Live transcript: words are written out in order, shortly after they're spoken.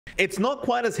It's not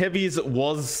quite as heavy as it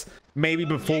was maybe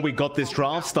before we got this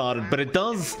draft started, but it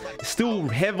does still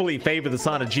heavily favor the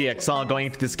side of GXR going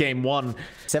into this game 1.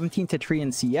 17-3 in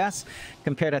CS.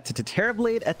 Compare that to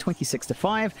Terrorblade at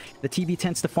 26-5. The TB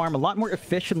tends to farm a lot more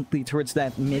efficiently towards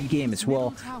that mid-game as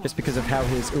well, just because of how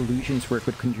his illusions work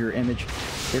with Conjure Image.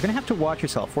 You're going to have to watch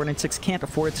yourself. 496 can't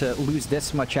afford to lose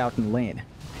this much out in lane.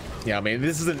 Yeah, I mean,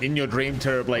 this isn't in your dream,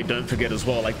 Terrorblade, don't forget as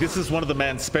well. Like, this is one of the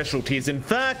man's specialties. In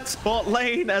fact, bot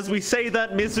lane, as we say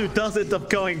that, Mizu does end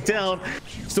up going down.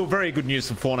 Still very good news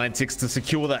for 496 to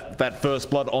secure that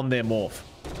first blood on their morph.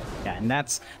 Yeah, and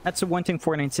that's the one thing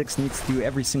 496 needs to do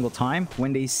every single time.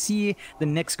 When they see the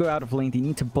Nyx go out of lane, they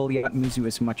need to bully out Mizu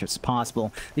as much as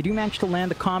possible. They do manage to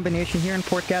land the combination here in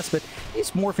Portcast, but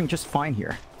he's morphing just fine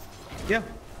here. Yeah,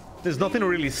 there's nothing to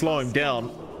really slow him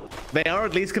down. They are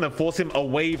at least going to force him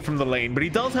away from the lane, but he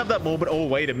does have that moment. Oh,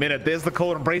 wait a minute. There's the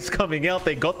cold embrace coming out.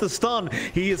 They got the stun.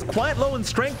 He is quite low in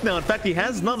strength now. In fact, he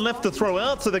has none left to throw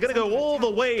out, so they're going to go all the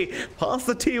way past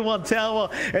the tier 1 tower,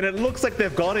 and it looks like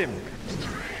they've got him.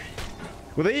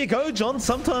 Well, there you go, John.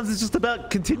 Sometimes it's just about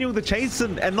continuing the chase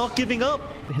and not giving up.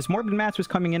 His Morbid Match was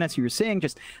coming in, as you were saying,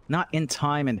 just not in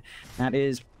time, and that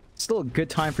is still a good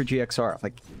time for GXR.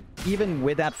 Like, even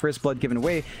with that first blood given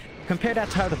away, compare that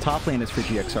to how the top lane is for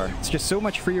GXR. It's just so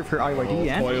much freer for IYD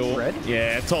and Red.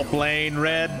 Yeah, top lane,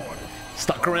 Red.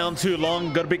 Stuck around too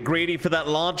long, got a bit greedy for that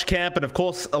large camp, and of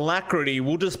course, Alacrity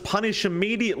will just punish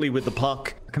immediately with the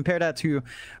puck. Compare that to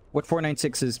what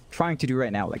 496 is trying to do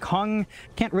right now. Like, Hung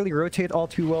can't really rotate all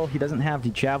too well. He doesn't have the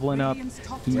Javelin up.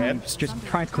 He's just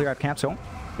trying to clear out camp, so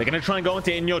they're going to try and go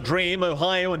into In Your Dream.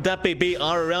 Ohio and DatBaby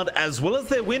are around, as well as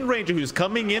their Wind Ranger, who's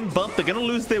coming in, but they're going to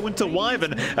lose their Winter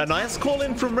Wyvern. A nice call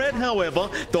in from Red, however.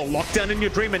 They'll lock down In Your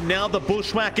Dream, and now the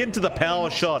Bushwhack into the power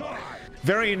shot.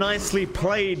 Very nicely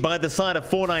played by the side of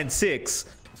 496.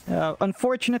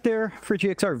 Unfortunate there for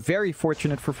GXR. Very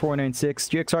fortunate for 496.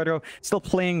 GXR, though, still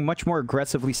playing much more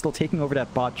aggressively, still taking over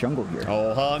that bot jungle here.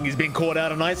 Oh, Hung, he's been caught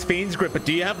out. A nice Fiend's Grip, but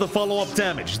do you have the follow-up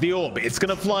damage? The Orb, it's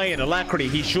going to fly in. Alacrity,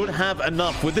 he should have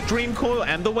enough with the Dream Coil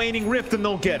and the Waning Rift, and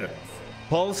they'll get it.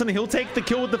 Paulson, he'll take the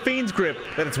kill with the Fiend's Grip,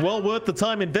 but it's well worth the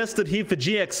time invested here for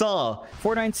GXR.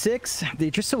 496,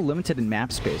 they're just so limited in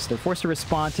map space. They're forced to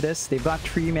respond to this. They've got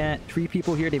three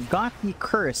people here. They've got the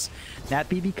Curse.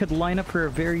 DatBaby could line up for a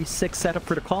very sick setup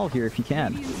for the call here if he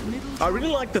can. I really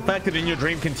like the fact that In Your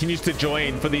Dream continues to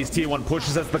join for these tier 1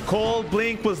 pushes, as the call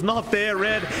blink was not there,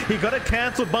 Red. He got it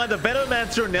cancelled by the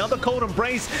Venomancer, and now the Cold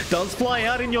Embrace does fly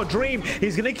out In Your Dream.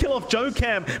 He's going to kill off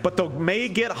Jocam, but they may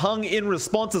get Hung in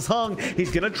response as Hung. He's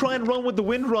going to try and run with the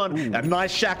Wind Run. And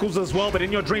nice shackles as well, but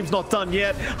In Your Dream's not done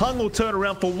yet. Hung will turn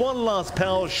around for one last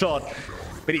power shot,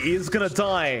 but he is going to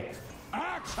die.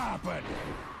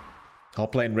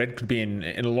 Top lane Red could be in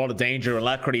a lot of danger.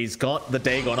 Alacrity's got the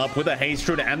Dagon up with a Haste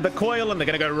Rune and the Coil, and they're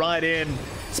going to go right in.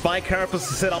 Spike Carapace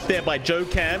is set up there by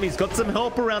Jocam. He's got some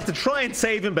help around to try and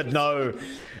save him, but no.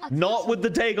 Not with the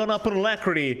Dagon up on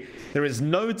Alacrity. There is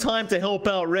no time to help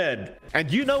out Red. And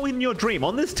you know, In Your Dream,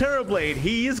 on this Terrorblade,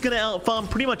 he is going to outfarm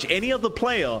pretty much any other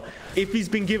player if he's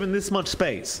been given this much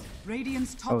space.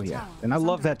 Oh yeah, and I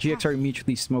love that GXR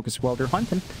immediately smoke as well. They're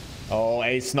hunting. Oh,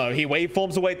 Ace, no. He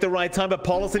waveforms away at the right time, but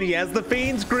Paulson, he has the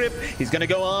Fiend's Grip. He's going to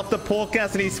go after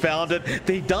Portcast, and he's found it.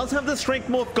 He does have the Strength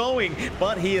Morph going,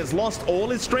 but he has lost all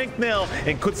his strength now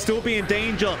and could still be in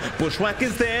danger. Bushwhack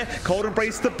is there. Cold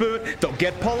Embrace the boot. They'll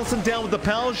get Paulson down with the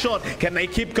power shot. Can they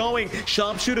keep going?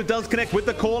 Sharpshooter does connect with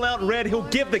the call out. Red, he'll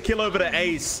give the kill over to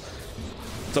Ace.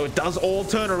 So it does all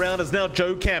turn around as now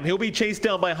Jocam. He'll be chased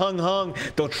down by Hung.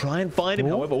 They'll try and find him.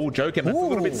 However, Jocam, that's a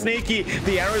little bit sneaky.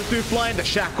 The arrows do fly into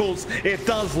shackles. It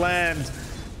does land.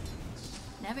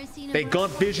 They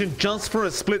got vision just for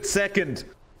a split second.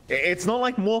 It's not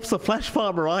like Morph's a flash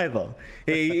farmer either.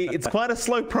 It's quite a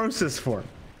slow process for him.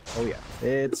 Oh yeah,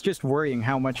 it's just worrying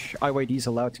how much IYD is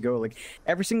allowed to go. Like,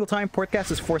 every single time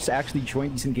Portcast is forced to actually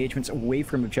join these engagements away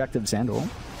from objectives and all.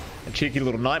 A cheeky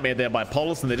little nightmare there by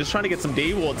Paulson. They're just trying to get some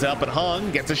D-wards out, but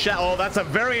Hung gets a shackle. Oh, that's a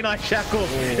very nice shackle.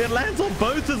 It lands on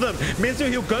both of them. Mizu,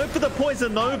 he'll go for the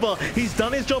Poison Nova. He's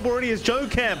done his job already as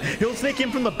Jocam. He'll sneak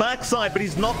in from the backside, but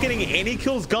he's not getting any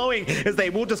kills going, as they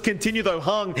will just continue, though.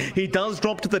 Hung, he does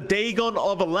drop to the Dagon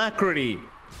of Alacrity.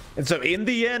 And so in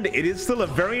the end, it is still a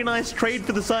very nice trade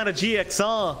for the side of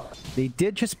GXR. They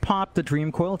did just pop the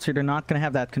Dream Coil, so they're not going to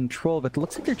have that control, but it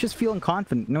looks like they're just feeling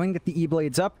confident, knowing that the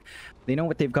E-Blade's up. They know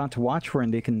what they've got to watch for,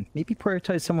 and they can maybe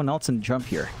prioritize someone else and jump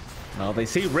here. Well, they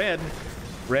see Red.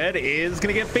 Red is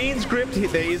going to get Fiend's Grip.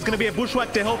 There is going to be a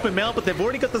Bushwhack to help him out, but they've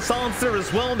already got the Silencer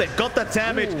as well. They've got that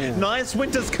damage. Ooh. Nice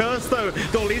Winter's Curse, though.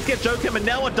 They'll at least get Jokem, and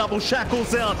now a double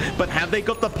Shackles out. But have they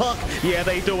got the puck? Yeah,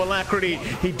 they do. Alacrity.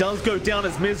 He does go down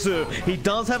as Mizu. He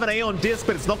does have an Aeon Disc,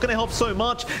 but it's not going to help so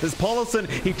much as Paulison.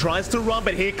 He tries to run,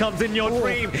 but here comes In Your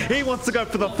Dream. He wants to go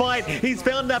for the fight. He's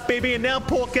found that BB, and now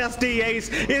Portcast D-Ace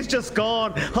is just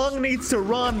gone. Hung needs to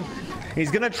run.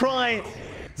 He's going to try.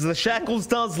 The Shackles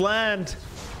does land.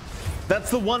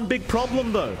 That's the one big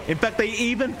problem, though. In fact, they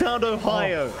even found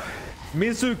Ohio.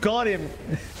 Mizu got him.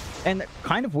 And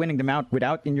kind of winning them out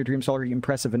without In Your Dream's already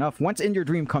impressive enough. Once In Your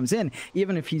Dream comes in,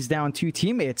 even if he's down 2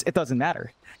 teammates, it doesn't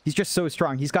matter. He's just so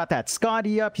strong. He's got that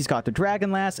Scotty up. He's got the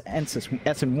Dragon Last,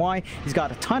 S and Y. He's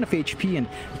got a ton of HP, and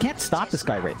you can't stop this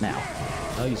guy right now.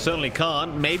 No, you certainly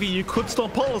can't. Maybe you could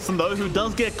stop Paulison, though, who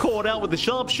does get caught out with the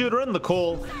Sharpshooter and the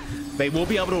call. They will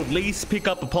be able to at least pick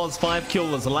up a pos 5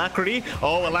 kill as Alacrity.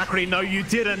 Oh, Alacrity, no, you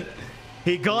didn't.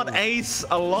 He got Ace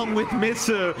along with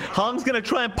Misu. Hung's going to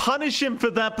try and punish him for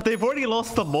that, but they've already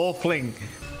lost the Morphling.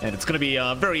 And it's going to be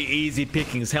very easy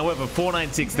pickings. However,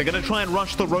 496, they're going to try and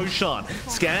rush the Roshan.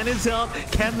 Scan is out.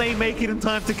 Can they make it in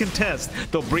time to contest?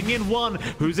 They'll bring in one.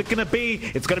 Who's it going to be?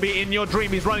 It's going to be In Your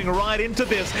Dream. He's running right into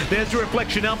this. There's your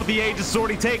reflection out, but the Aegis is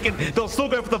already taken. They'll still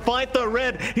go for the fight, though.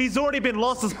 Red, he's already been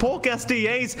lost as Portcast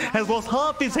D-Ace has lost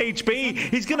half his HP.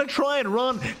 He's going to try and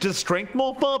run, just strength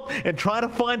morph up and try to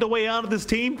find a way out of this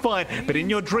team fight. But In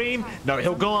Your Dream, no,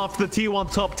 he'll go after the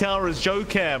T1 top tower as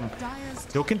Jokem.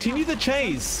 He'll continue the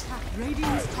chase.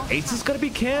 Ace is got to be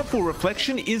careful.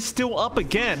 Reflection is still up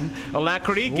again.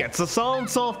 Alacrity gets the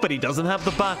silence off, but he doesn't have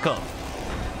the backup.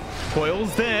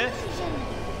 Coil's there.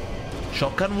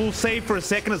 Shotgun will save for a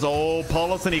second as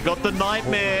Paulison, he got the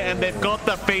Nightmare, and they've got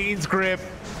the Fiend's Grip.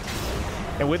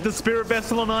 And with the Spirit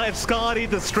Vessel on Scotty,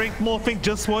 the strength morphing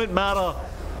just won't matter.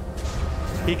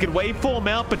 He could waveform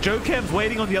out, but Jokem's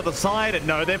waiting on the other side, and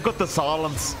no, they've got the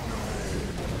silence.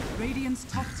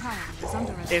 Top tower is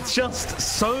under attack. It's just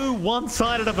so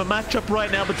one-sided of a matchup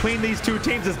right now between these two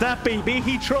teams as that BB,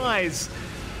 he tries.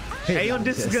 Aeon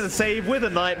Disc is going to save with a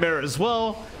Nightmare as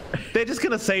well. They're just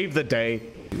going to save the day.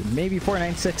 Maybe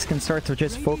 496 can start to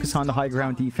just focus on the high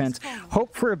ground defense.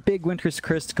 Hope for a big Winter's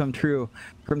Curse to come true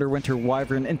from their Winter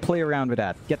Wyvern and play around with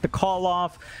that. Get the call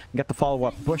off, get the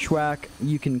follow-up Bushwhack.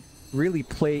 You can really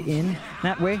play in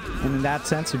that way, and in that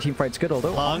sense, their team fight's good,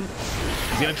 although... Hung,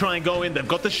 he's going to try and go in. They've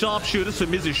got the Sharpshooter, so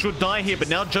Mizu should die here, but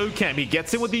now Jokem, he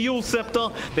gets in with the Yule Scepter.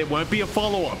 There won't be a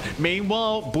follow-up.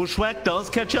 Meanwhile, Bushwhack does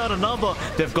catch out another.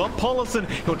 They've got Paulison.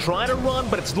 He'll try to run,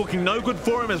 but it's looking no good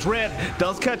for him as Red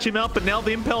does catch him out, but now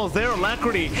the Impel is there.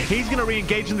 Alacrity, he's going to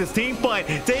re-engage in this team fight.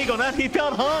 Dagon, that he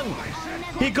found Hung.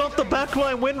 He got the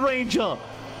backline Wind Ranger,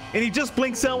 and he just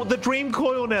blinks out with the Dream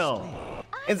Coil now.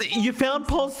 You found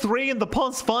pos 3 and the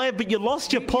pos 5, but you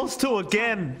lost your pos 2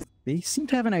 again. They seem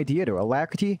to have an idea, though.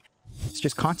 Alacrity is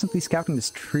just constantly scouting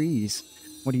these trees.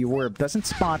 What do you orb? Doesn't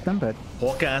spot them, but...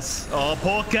 Portcast. Oh,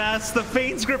 Portcast. The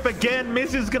Fiend's Grip again.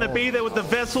 Mizu's going to be there with the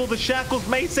Vessel. The Shackles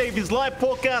may save his life.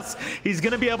 Portcast, he's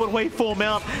going to be able to waveform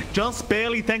out just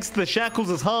barely thanks to the Shackles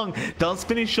as Hung does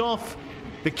finish off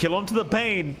the kill onto the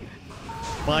Bane.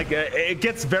 Like, it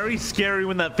gets very scary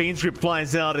when that Fiend's Grip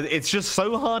flies out. It's just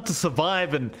so hard to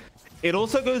survive, and it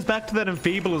also goes back to that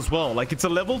Enfeeble as well. Like, it's a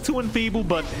level 2 Enfeeble,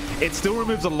 but it still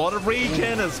removes a lot of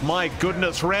regen as, my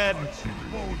goodness, Red.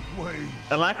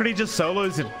 Alacrity just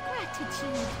solos him.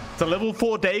 It's a level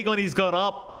 4 Dagon he's got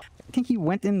up. I think he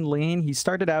went in lane. He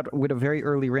started out with a very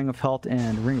early Ring of Health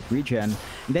and Ring of Regen.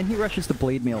 And then he rushes the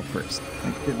Blade Mail first.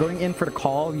 Like, they're going in for the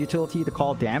call utility, the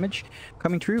call damage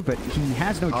coming through, but he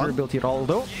has no durability at all,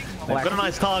 although... They've got a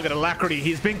nice target, Alacrity.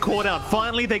 He's been caught out.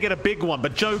 Finally, they get a big one,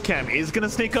 but Jokem is going to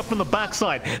sneak up from the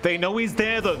backside. They know he's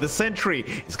there, though. The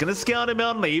Sentry is going to scout him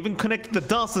out, and they even connect the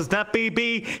dust as that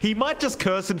BB. He might just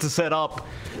curse him to set up.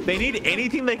 They need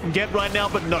anything they can get right now,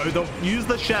 but no, they'll use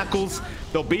the Shackles.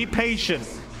 They'll be patient.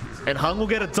 And Hung will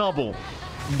get a double.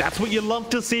 That's what you love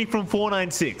to see from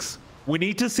 496. We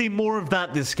need to see more of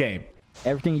that this game.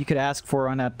 Everything you could ask for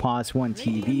on that pos 1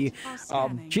 TV.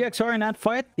 GXR in that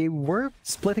fight, they were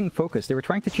splitting focus. They were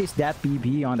trying to chase that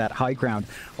BB on that high ground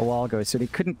a while ago, so they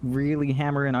couldn't really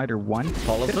hammer in either one.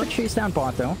 Bit of a chase down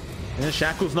bot, though. Yeah,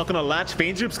 Shackle's not going to latch.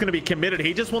 Fiendstrip's going to be committed.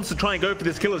 He just wants to try and go for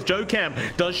this kill as Jokam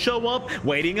does show up,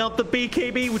 waiting out the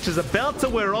BKB, which is about to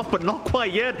wear off, but not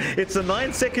quite yet. It's a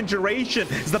 9-second duration.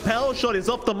 As the power shot is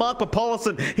off the mark for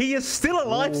Paulson. He is still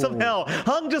alive somehow.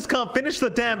 Hung just can't finish the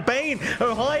damn Bane.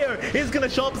 Ohio is going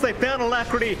to show up as they found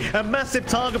Alacrity, a massive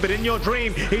target, but in your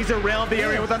dream, he's around the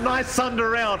area with a nice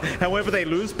thunder round. However, they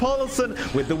lose Paulson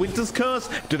with the Winter's Curse.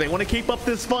 Do they want to keep up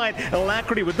this fight?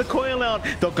 Alacrity with the coil out.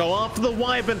 They'll go after the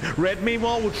Wyvern. Red,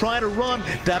 meanwhile, will try to run.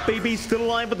 That BB still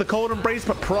alive with the Cold Embrace,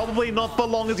 but probably not for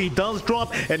long as he does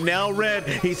drop. And now Red,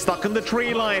 he's stuck in the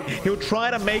tree line. He'll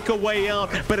try to make a way out,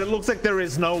 but it looks like there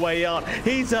is no way out.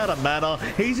 He's out of mana.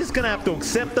 He's just going to have to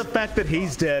accept the fact that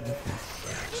he's dead.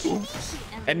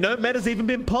 And no meta's even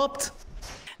been popped.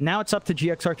 Now it's up to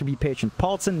GXR to be patient.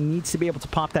 Paulson needs to be able to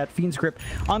pop that Fiend's Grip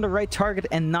on the right target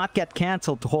and not get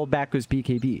cancelled to hold back those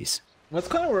BKBs. That's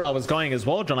kind of where I was going as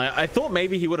well, John. I thought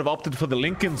maybe he would have opted for the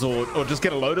Lincolns or just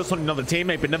get a Lotus on another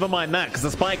teammate, but never mind that, because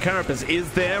the Spike Carapace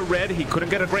is there. Red, he couldn't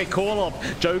get a great call off.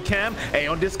 Jokam,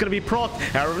 Aeon Disc going to be procced.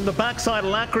 However, in the backside,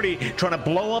 Alacrity trying to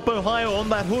blow up Ohio on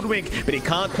that Hoodwink, but he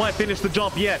can't quite finish the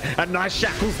job yet. A nice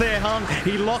Shackles there, Hung.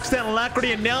 He locks down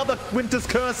Alacrity, and now the Winter's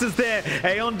Curse is there.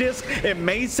 Aeon Disc, it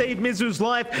may save Mizu's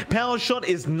life. Power Shot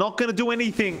is not going to do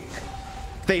anything.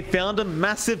 They found a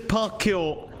massive park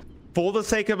kill for the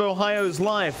sake of Ohio's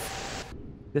life.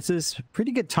 This is a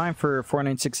pretty good time for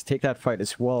 496 to take that fight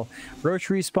as well. Roche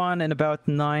respawn in about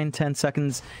 9-10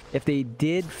 seconds. If they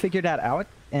did figure that out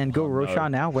and go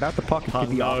Roshan now, without the pocket, could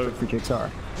be awkward for GXR.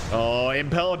 Oh,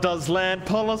 Impel does land.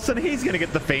 Paulson, he's going to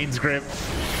get the Fiend's Grip.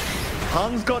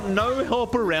 Hung's got no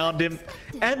help around him.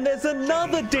 And there's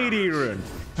another DD rune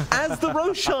as the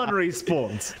Roshan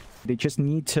respawns. They just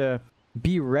need to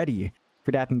be ready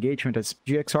for that engagement, as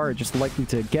GXR are just likely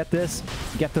to get this,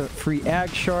 get the free Ag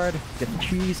Shard, get the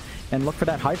cheese, and look for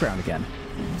that high ground again.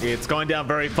 It's going down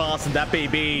very fast, and that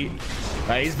BB,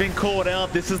 he's been caught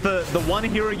out. This is the one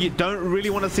hero you don't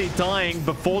really want to see dying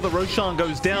before the Roshan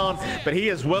goes down, but he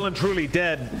is well and truly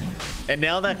dead. And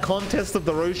now that contest of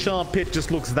the Roshan pit just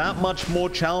looks that much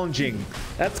more challenging.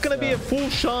 That's going to be a full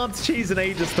Shard's cheese in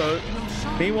ages, though.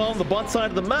 Meanwhile, on the bot side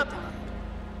of the map,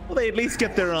 well, they at least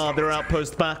get their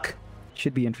outpost back.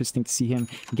 Should be interesting to see him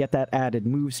get that added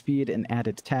move speed and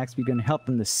added attack speed. Going to help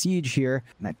in the siege here.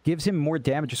 And that gives him more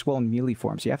damage as well in melee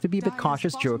form. So you have to be a bit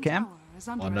cautious, Jokam.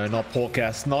 Oh no, not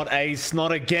Porcast, not Ace,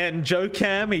 not again.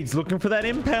 Jokam, he's looking for that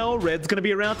Impel. Red's going to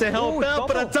be around to help out,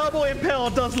 but a double Impel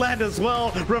does land as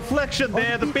well. Reflection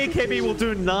there. The BKB will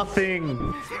do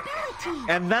nothing.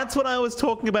 And that's what I was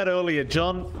talking about earlier,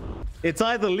 John. It's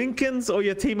either Lincolns or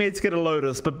your teammates get a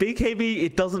Lotus, but BKB,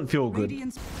 it doesn't feel good.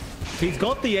 He's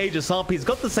got the Aegis up, he's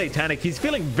got the Satanic, he's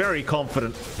feeling very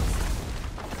confident.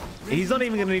 He's not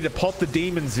even going to need to pop the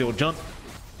Demon Zeal, John.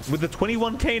 With the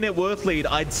 21k net worth lead,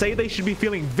 I'd say they should be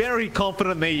feeling very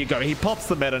confident. There you go, he pops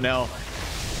the meta now.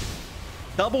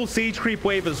 Double Siege Creep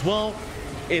Wave as well.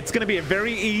 It's going to be a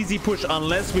very easy push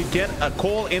unless we get a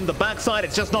call in the backside.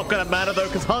 It's just not going to matter though,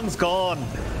 because Hung's gone.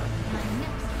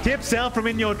 Tips out from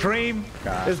In Your Dream.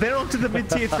 As they're onto the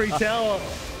mid-tier 3 tower.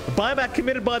 Buyback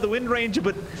committed by the Wind Ranger,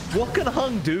 but what can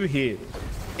Hung do here?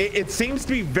 It seems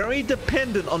to be very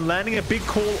dependent on landing a big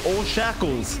call or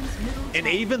Shackles. And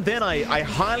even then, I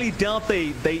highly doubt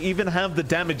they even have the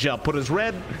damage output, as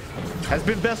Red has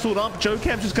been vesseled up.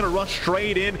 Jokam's just going to rush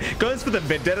straight in, goes for the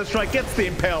Vendetta Strike, gets the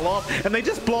Impale off, and they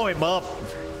just blow him up.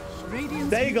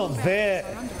 Dagon's there.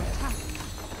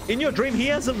 In Your Dream, he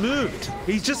hasn't moved.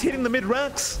 He's just hitting the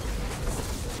mid-racks.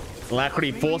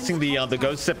 Alacrity forcing the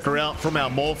Ghost Scepter out from our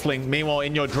Morphling. Meanwhile,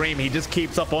 In Your Dream, he just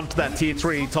keeps up onto that tier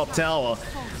 3 top tower.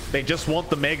 They just want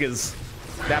the Megas.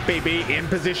 That BB in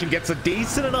position gets a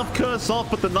decent enough curse off,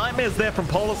 but the Nightmare's there from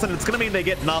Paulson. It's going to mean they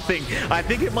get nothing. I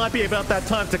think it might be about that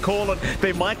time to call it.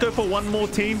 They might go for one more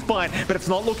team fight, but it's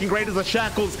not looking great as the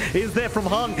Shackles is there from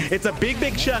Hung. It's a big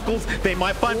Shackles. They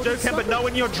might find Jokam, but no,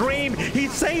 In Your Dream. He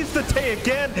saves the Tay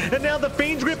again, and now the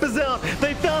Fiend's Grip is out.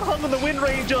 They found Hung on the Wind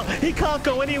Ranger. He can't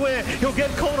go anywhere. He'll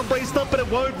get Cold Embraced up, but it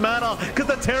won't matter, because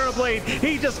the Terrorblade,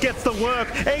 he just gets the work.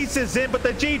 Ace is in, but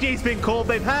the GG's been called.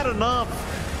 They've had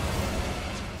enough.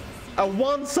 A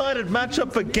one-sided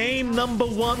matchup for game number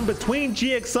 1 between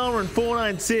GXR and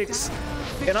 496.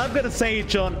 And I've got to say,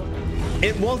 John,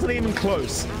 it wasn't even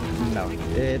close. No,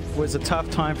 it was a tough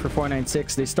time for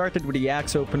 496. They started with the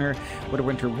Axe opener with a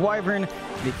Winter Wyvern.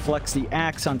 They flexed the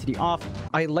Axe onto the off.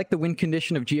 I like the win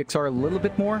condition of GXR a little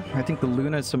bit more. I think the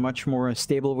Luna is a much more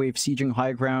stable wave sieging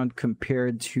high ground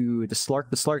compared to the Slark.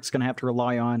 The Slark's going to have to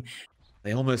rely on.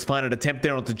 They almost find an attempt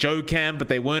there onto Jokam, but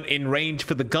they weren't in range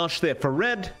for the Gush there for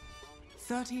Red.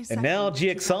 And now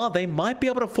GXR, they might be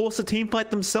able to force a team fight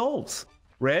themselves.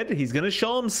 Red, he's going to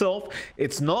show himself.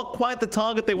 It's not quite the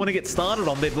target they want to get started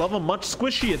on. They'd love a much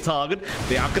squishier target.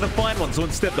 They aren't going to find one, so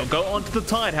instead they'll go onto the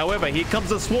Tide. However, here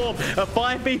comes a Swarm, a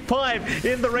 5v5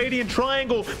 in the Radiant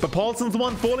Triangle. But Paulson's the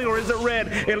one falling, or is it Red?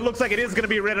 It looks like it is going to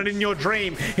be Red, and in your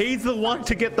dream, he's the one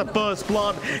to get the first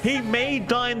blood. He may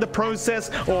die in the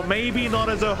process, or maybe not,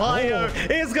 as Ohio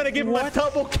is going to give him a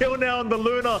double kill now on the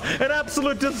Luna. An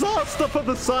absolute disaster for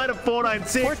the side of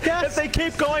 496. If they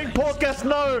keep going, Portgas,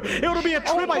 no. It'll be a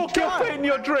triple kill in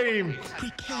your dream.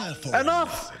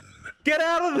 Enough. Get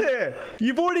out of there.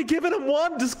 You've already given him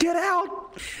one. Just get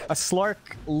out. A Slark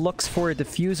looks for a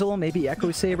defusal, maybe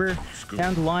Echo Saber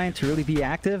down the line to really be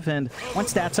active. And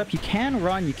once that's up, you can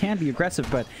run, you can be aggressive.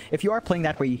 But if you are playing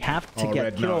that way, you have to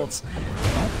get kills.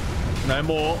 No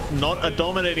more, not a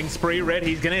dominating spree, Red.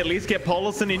 He's going to at least get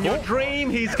Paulson in your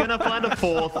dream. He's going to find a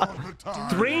fourth.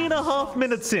 3.5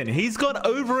 minutes in. He's got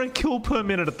over a kill per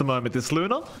minute at the moment, this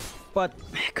Luna. But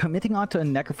committing onto a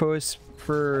Necrophos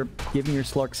for giving your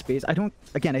Slark space, I don't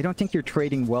think you're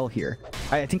trading well here.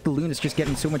 I think the Luna's just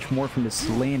getting so much more from this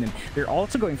lane, and they're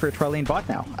also going for a tri-lane bot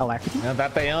now. Alacrity. Now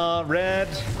that they are, Red.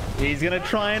 He's going to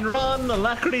try and run.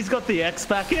 Alacrity's got the X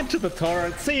back into the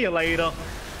turret. See you later.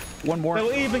 One more.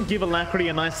 They'll even give Alacrity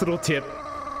a nice little tip.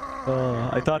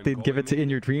 I thought they'd give it to In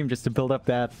Your Dream just to build up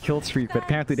that kill streak, but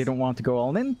apparently they don't want to go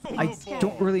all in. I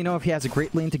don't really know if he has a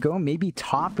great lane to go. Maybe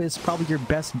top is probably your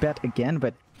best bet again,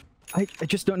 but I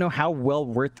just don't know how well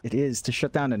worth it is to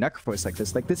shut down a Necrophos like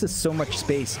this. Like, this is so much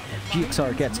space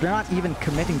GXR gets. They're not even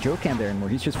committing Jokan there anymore.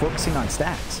 He's just focusing on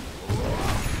stacks.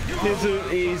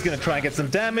 He's going to try and get some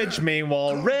damage.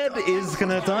 Meanwhile, Red is going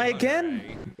to die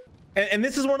again. And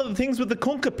this is one of the things with the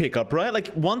Conquer pickup, right?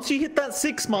 Like, once you hit that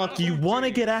 6 mark, you want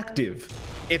to get active.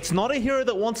 It's not a hero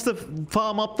that wants to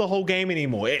farm up the whole game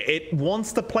anymore. It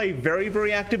wants to play very,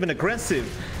 very active and aggressive.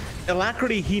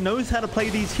 Alacrity, he knows how to play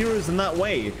these heroes in that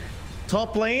way.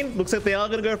 Top lane, looks like they are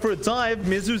going to go for a dive.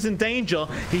 Mizu's in danger.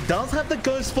 He does have the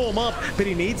ghost form up, but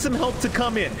he needs some help to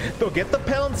come in. They'll get the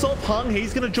pounce off Hung.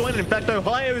 He's going to join. In fact,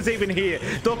 Ohio is even here.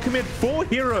 They'll commit 4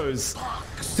 heroes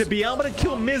to be able to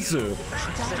kill Mizu,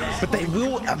 but they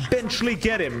will eventually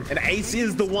get him, and Ace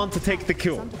is the one to take the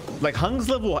kill. Like, Hung's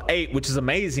level 8, which is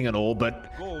amazing and all,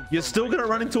 but you're still going to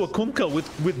run into a Kunkka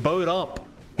with bowed up.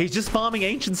 He's just farming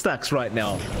ancient stacks right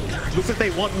now. Looks like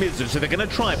they want Mizu, so they're going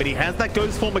to try, but he has that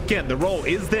ghost form again. The roll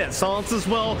is there. Silence as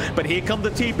well, but here come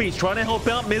the TPs trying to help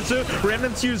out Mizu.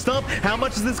 Remnants used up. How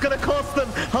much is this going to cost them?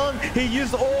 Hung, he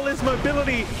used all his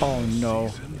mobility. Oh,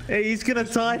 no. He's going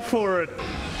to die for it.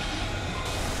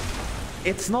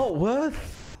 It's not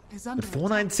worth. At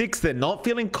 496, they're not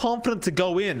feeling confident to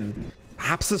go in.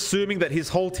 Perhaps assuming that his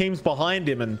whole team's behind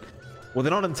him, and well,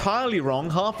 they're not entirely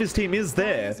wrong. Half his team is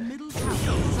there.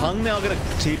 Hung now going to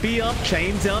TP up,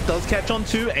 chains out, does catch on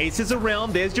 2. Ace is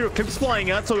around. There's your Eclipse flying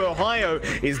out, so Ohio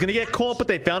is going to get caught, but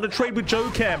they found a trade with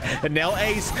Jocam. And now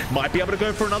Ace might be able to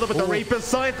go for another, but the Reaper's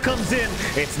Scythe comes in.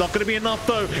 It's not going to be enough,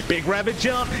 though. Big Ravage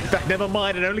out. In fact, never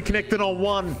mind. It only connected on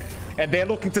 1. And they're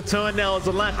looking to turn now as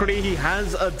Alacrity. He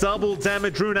has a double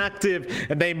damage rune active,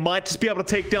 and they might just be able to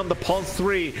take down the Pos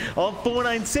 3 of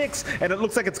 496, and it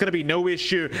looks like it's going to be no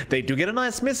issue. They do get a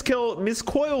nice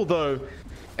miscoil though,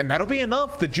 and that'll be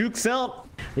enough. The Duke's out.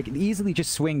 They can easily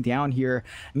just swing down here.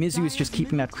 Mizu is just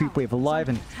keeping that creep wave alive,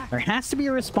 and there has to be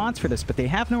a response for this, but they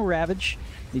have no Ravage.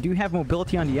 They do have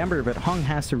mobility on the Ember, but Hung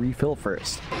has to refill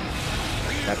first.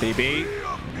 That BB.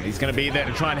 He's going to be there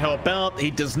to try and help out. He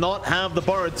does not have the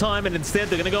borrowed time, and instead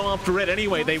they're going to go after Red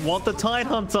anyway. They want the Tide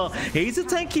Hunter. He's a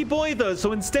tanky boy though,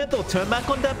 so instead they'll turn back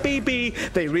on that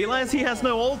BB. They realize he has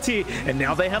no ulti, and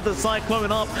now they have the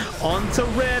Cyclone up onto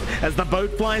Red as the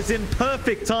boat flies in.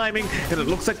 Perfect timing, and it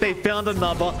looks like they found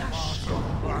another.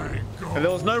 And there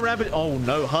was no rabbit. Oh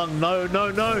no, Hung,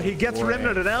 no. He gets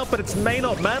remnanted out, but it may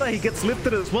not matter. He gets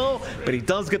lifted as well, but he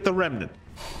does get the remnant.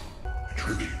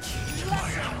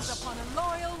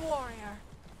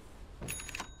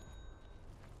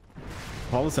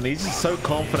 Paulson, he's just so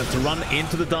confident to run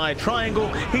into the die triangle.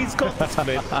 He's got the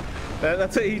split.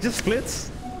 That's it. He just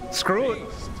splits. Screw it.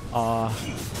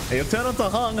 He'll turn onto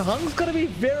Hung. Hung's got to be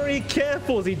very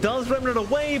careful as he does remnant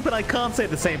away, but I can't say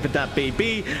the same for that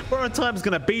BB. Borrowed time's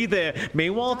going to be there.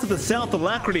 Meanwhile, to the south,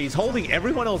 Alacrity is holding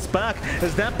everyone else back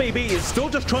as that BB is still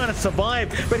just trying to survive,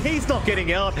 but he's not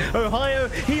getting out. Ohio,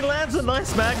 he lands a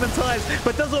nice magnetize,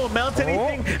 but doesn't amount to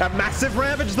anything. A massive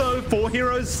Ravage, though. 4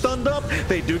 heroes stunned up.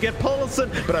 They do get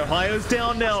Paulson, but Ohio's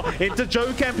down now into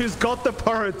Jocam, who's got the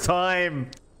borrowed time.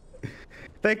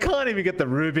 They can't even get the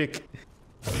Rubik.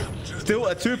 Still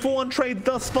a 2-for-1 trade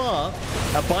thus far.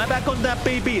 A buyback on that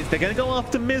BB. They're going to go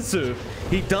after Mizu.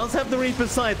 He does have the Reaper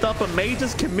Scythe up, and Mage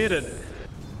is committed.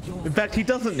 In fact, he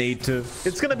doesn't need to.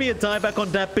 It's going to be a dieback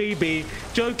on that BB.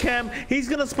 JoeCam, he's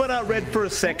going to split out Red for a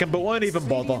second, but won't even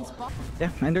bother. Yeah,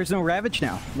 and there's no Ravage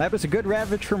now. That was a good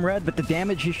Ravage from Red, but the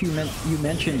damage issue you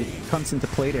mentioned comes into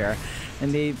play there.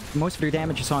 And most of their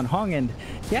damage is on Hung, and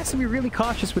he has to be really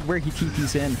cautious with where he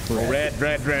TPs in.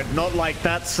 Red. Not like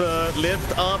that, sir.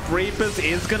 Lift up. Reapers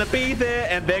is going to be there,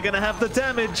 and they're going to have the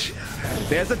damage.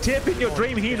 There's a tip in your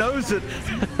dream. He knows it.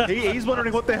 He's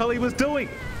wondering what the hell he was doing.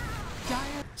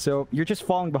 So you're just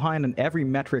falling behind on every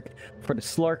metric for the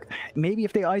Slurk. Maybe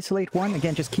if they isolate one,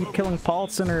 again, just keep killing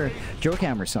Paulson or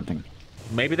JoeCam or something.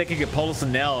 Maybe they can get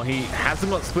Paulson now. He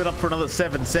hasn't got split up for another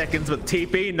 7 seconds, but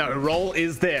TP, no, roll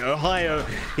is there. Ohio,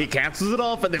 he cancels it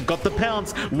off, and they've got the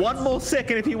pounce. 1 more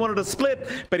second if he wanted to split,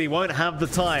 but he won't have the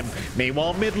time.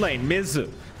 Meanwhile, mid lane, Mizu,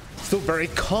 still very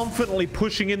confidently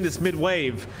pushing in this mid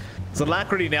wave. So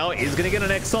Alacrity now is going to get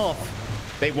an X off.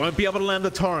 They won't be able to land the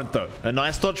torrent though. A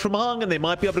nice dodge from Hung, and they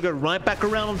might be able to go right back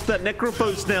around onto that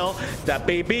Necrophos now. That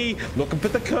BB looking for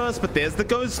the curse, but there's the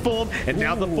ghost form, and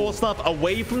now the force stuff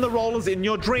away from the rollers in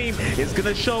your dream is going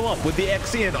to show up with the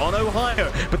X in on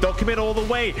Ohio, but they'll commit all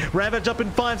the way. Ravage up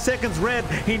in 5 seconds. Red,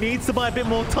 he needs to buy a bit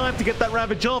more time to get that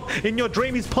Ravage off. In your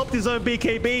dream, he's popped his own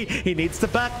BKB. He needs to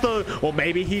back though, or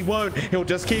maybe he won't. He'll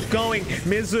just keep going.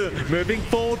 Mizu moving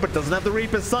forward, but doesn't have the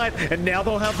Reaper's sight, and now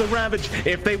they'll have the Ravage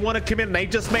if they want to commit, and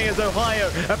they just may as Ohio.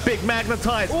 A big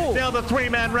magnetize. Ooh. Now the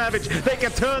 3-man Ravage. They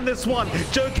can turn this one.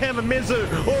 JoeCam and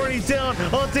Mizu already down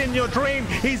onto In Your Dream.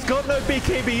 He's got no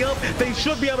BKB up. They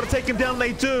should be able to take him down.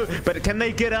 They do. But can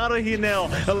they get out of here now?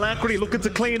 Alacrity looking to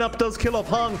clean up. Does kill off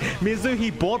Hung. Mizu,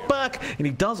 he bought back, and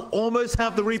he does almost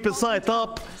have the Reaper Scythe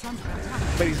up.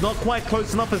 But he's not quite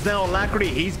close enough as now Alacrity.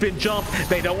 He's been jumped.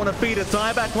 They don't want to feed a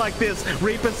dieback like this.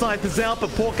 Reaper Scythe is out, but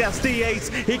poor Casti Ace,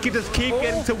 he can just keep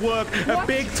getting to work. A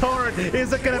big torrent.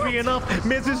 Is it going to be enough?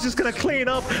 Mizu's just going to clean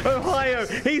up. Ohio,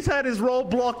 he's had his roll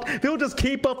blocked. They'll just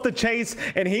keep up the chase,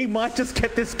 and he might just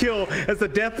get this kill as the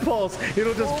Death Pulse.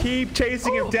 It'll just keep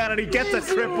chasing him down, and he gets a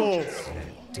triple.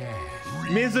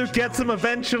 Mizu gets him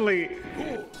eventually.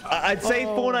 I'd say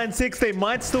 496, they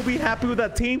might still be happy with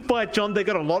that team fight, John. They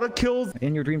got a lot of kills.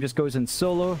 In Your Dream just goes in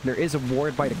solo. There is a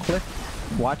ward by the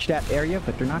cliff. Watch that area,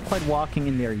 but they're not quite walking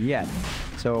in there yet.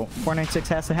 So 496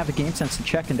 has to have the game sense to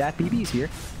check, and that BB's here.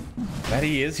 That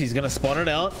he is. He's going to spot it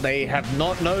out. They have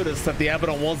not noticed that the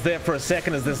Abaddon was there for a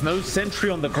second as there's no sentry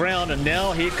on the ground, and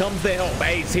now here comes the help.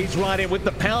 Ace, he's right in with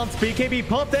the pounce. BKB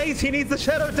popped. Ace, he needs the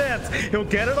Shadow Dance. He'll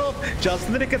get it off just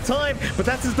in the nick of time, but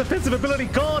that's his defensive ability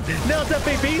gone. Now that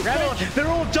BB's gone. They're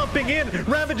all jumping in.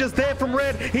 Ravage is there from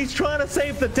Red. He's trying to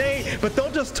save the day, but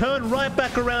they'll just turn right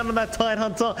back around on that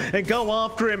Tidehunter and go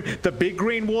after him. The big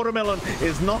green watermelon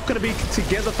is not going to be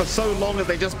together for so long as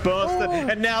they just burst it,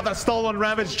 and now the stolen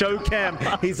Ravage.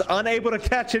 JoeCam, he's unable to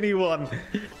catch anyone.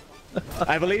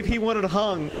 I believe he wanted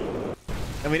Hung.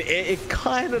 I mean, it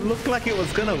kind of looked like it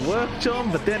was going to work,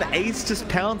 John, but then Ace just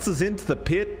pounces into the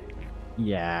pit.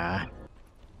 Yeah.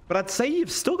 But I'd say you've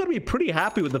still got to be pretty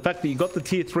happy with the fact that you got the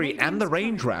tier 3 and the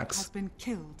range racks.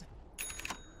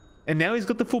 And now he's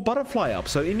got the full butterfly up,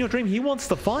 so In Your Dream, he wants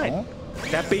to fight. Oh.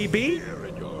 That BB,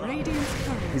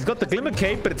 he's got the Glimmer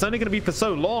Cape, but it's only going to be for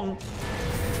so long.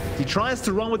 He tries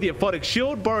to run with the Aphotic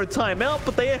Shield, borrow timeout,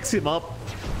 but they X him up.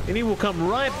 And he will come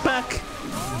right back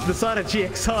to the side of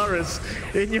GXR's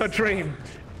In Your Dream.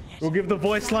 We'll give the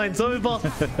voice lines over.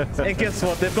 And guess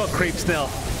what? They've got creeps now.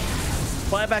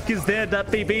 Buyback is there, that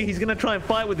BB. He's going to try and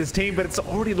fight with his team, but it's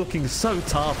already looking so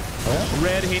tough.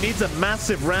 Red, he needs a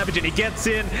massive Ravage, and he gets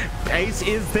in. Ace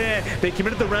is there. They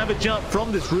committed the Ravage up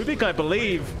from this Rubik, I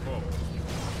believe.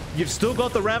 You've still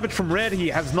got the Ravage from Red. He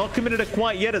has not committed it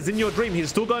quite yet as In Your Dream. He's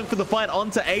still going for the fight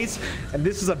onto Ace. And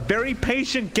this is a very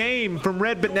patient game from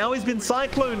Red, but now he's been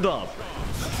cycloned up.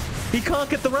 He can't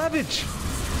get the Ravage.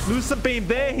 Lucent Beam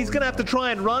there. He's going to have to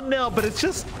try and run now, but it's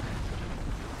just...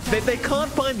 They can't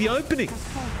find the opening.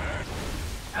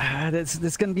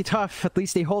 That's going to be tough. At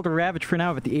least they hold a Ravage for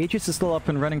now, but the Aegis is still up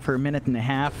and running for 1.5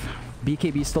 minutes.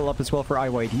 BKB still up as well for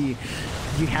IYD.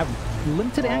 You have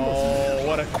limited angles. Oh,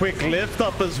 what a quick lift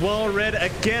up as well. Red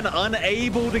again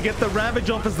unable to get the Ravage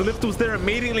off as the lift was there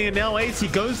immediately, and now Ace, he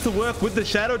goes to work with the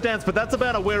Shadow Dance, but that's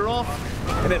about to wear off.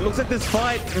 And it looks like this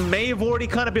fight may have already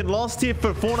kind of been lost here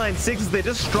for 496. They're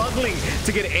just struggling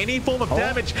to get any form of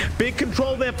damage. Big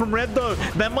control there from Red though.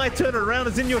 That might turn it around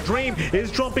as In Your Dream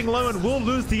is dropping low and will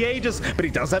lose the Aegis, but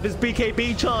he does have his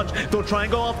BKB charge. They'll try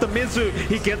and go after Mizu.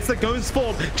 He gets the Ghost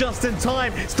Form just in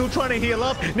time. Still trying to heal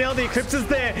up. Now the Eclipse is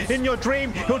there. In your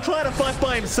dream, he'll try to fight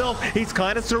by himself. He's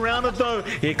kind of surrounded though.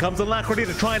 Here comes Alacrity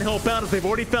to try and help out as they've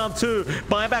already found two.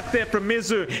 Buyback there from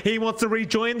Mizu. He wants to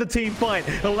rejoin the team fight.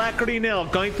 Alacrity now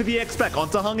going for the X-Pack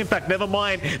onto Hung. In fact, never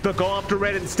mind. They'll go after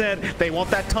Red instead. They want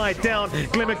that tie down.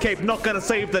 Glimmer Cape not going to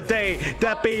save the day.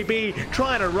 That BB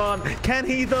trying to run. Can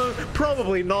he though?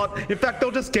 Probably not. In fact,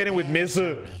 they'll just get him with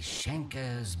Mizu.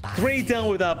 3 down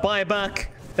with that buyback.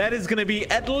 That is going to be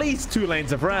at least 2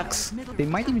 lanes of racks. They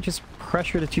might even just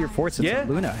pressure the tier 4 since it's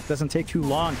Luna. It doesn't take too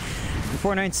long.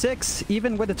 496,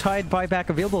 even with a tied buyback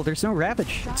available, there's no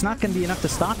Ravage. It's not going to be enough to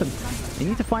stop him. They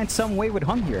need to find some way with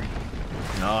Hung here.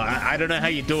 No, I don't know how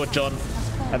you do it, John.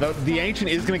 The Ancient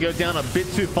is going to go down a bit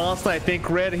too fast, I think,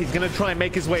 Red. He's going to try and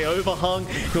make his way over Hung.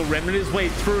 He'll remnant his way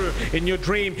through. In your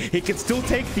dream, he can still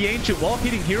take the Ancient while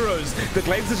hitting heroes. The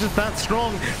Glaives is just that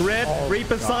strong. Red,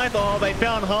 Reaper Scythe. Oh, they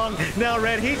found Hung. Now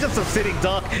Red, he's just a sitting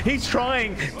duck. He's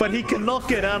trying, but he cannot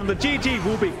get out. And the GG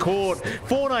will be caught.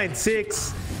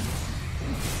 496.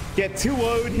 Get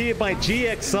 2-0'd here by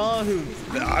GXR, who,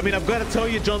 I mean, I've got to tell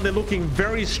you, John, they're looking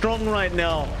very strong right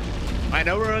now. I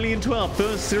know we're only into our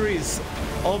first series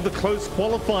of the close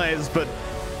qualifiers, but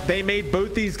they made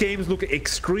both these games look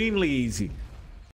extremely easy.